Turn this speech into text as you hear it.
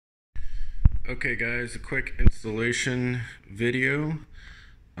Okay guys, a quick installation video.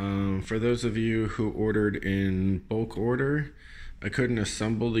 For those of you who ordered in bulk order, I couldn't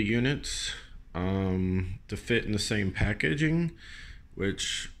assemble the units to fit in the same packaging,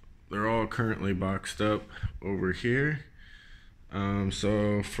 which they're all currently boxed up over here.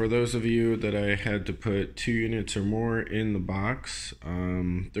 So for those of you that I had to put 2 units or more in the box,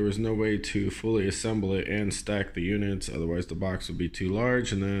 there was no way to fully assemble it and stack the units, otherwise the box would be too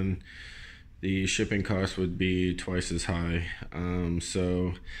large and then the shipping cost would be twice as high.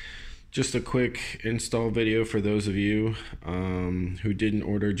 So just a quick install video for those of you who didn't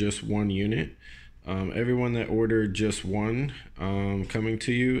order just 1 unit. Everyone that ordered just one, coming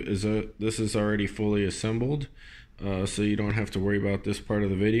to you this is already fully assembled, so you don't have to worry about this part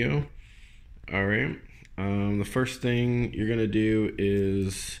of the video. Alright, the first thing you're gonna do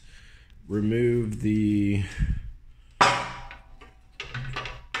is remove the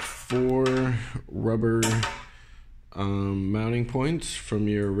 4 rubber mounting points from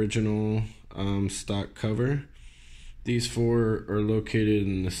your original stock cover. These 4 are located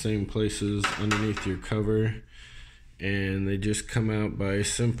in the same places underneath your cover, and they just come out by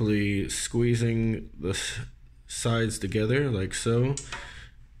simply squeezing the sides together like so,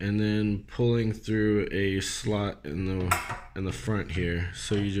 and then pulling through a slot in the front here.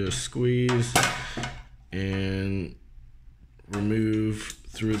 So you just squeeze and remove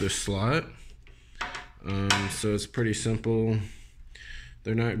through the slot. So it's pretty simple.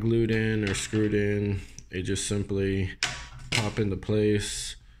 They're not glued in or screwed in, they just simply pop into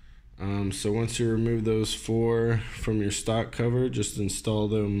place. So once you remove those 4 from your stock cover, just install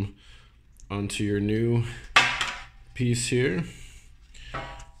them onto your new piece here.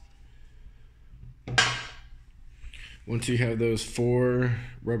 Once you have those 4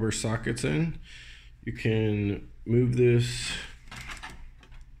 rubber sockets in, you can move this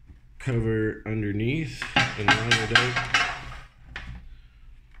cover underneath and line it up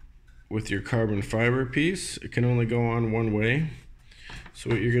with your carbon fiber piece. It can only go on one way. So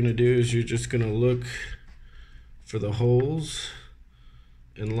what you're going to do is you're just going to look for the holes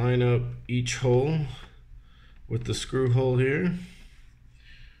and line up each hole with the screw hole here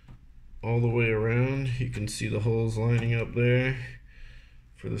all the way around. You can see the holes lining up there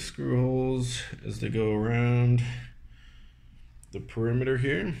for the screw holes as they go around the perimeter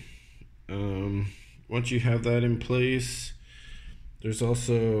here. Once you have that in place, there's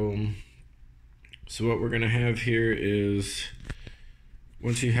also, so what we're going to have here is,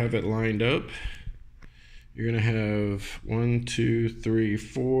 once you have it lined up, you're going to have 1, 2, 3,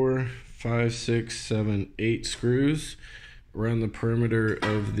 4, 5, 6, 7, 8 screws around the perimeter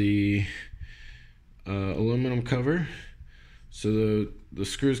of the aluminum cover. So the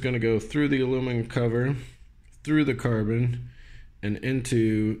screw is going to go through the aluminum cover, through the carbon, and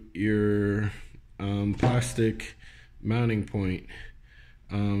into your plastic mounting point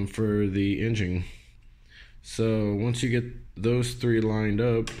for the engine. So once you get those 3 lined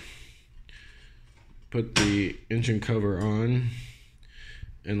up, put the engine cover on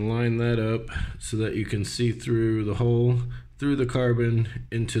and line that up so that you can see through the hole, through the carbon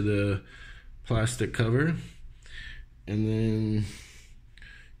into the plastic cover. And then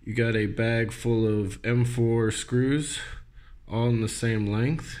you got a bag full of M4 screws, all in the same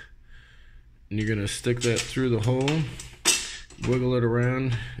length, and you're gonna stick that through the hole, wiggle it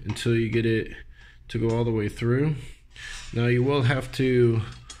around until you get it to go all the way through. Now you will have to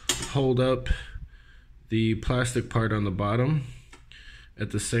hold up the plastic part on the bottom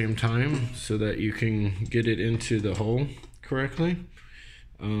at the same time so that you can get it into the hole correctly.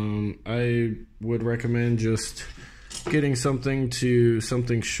 I would recommend just getting something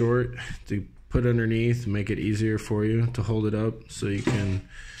short to put underneath, make it easier for you to hold it up so you can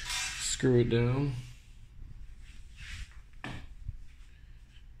screw it down.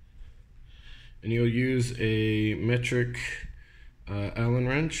 And you'll use a metric Allen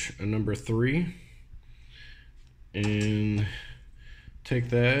wrench, a number 3, and take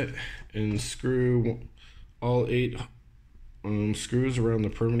that and screw all 8 screws around the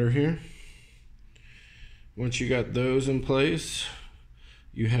perimeter here. Once you got those in place,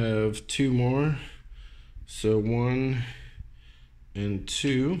 you have 2 more, so 1 and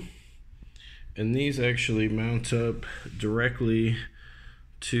 2, and these actually mount up directly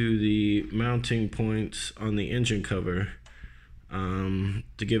to the mounting points on the engine cover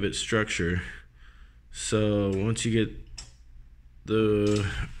to give it structure. So once you get the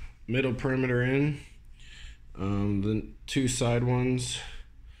middle perimeter in, the 2 side ones,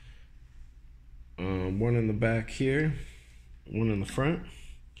 one in the back here, one in the front.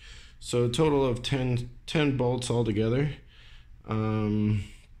 So a total of 10 bolts altogether.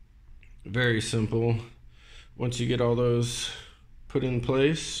 Very simple. Once you get all those put in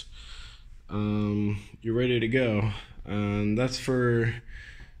place, you're ready to go. And that's for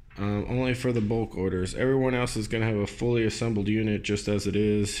only for the bulk orders. Everyone else is going to have a fully assembled unit just as it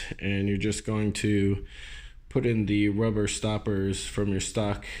is, and you're just going to put in the rubber stoppers from your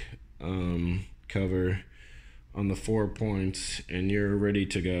stock cover on the 4 points, and you're ready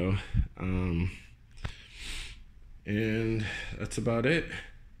to go. And that's about it.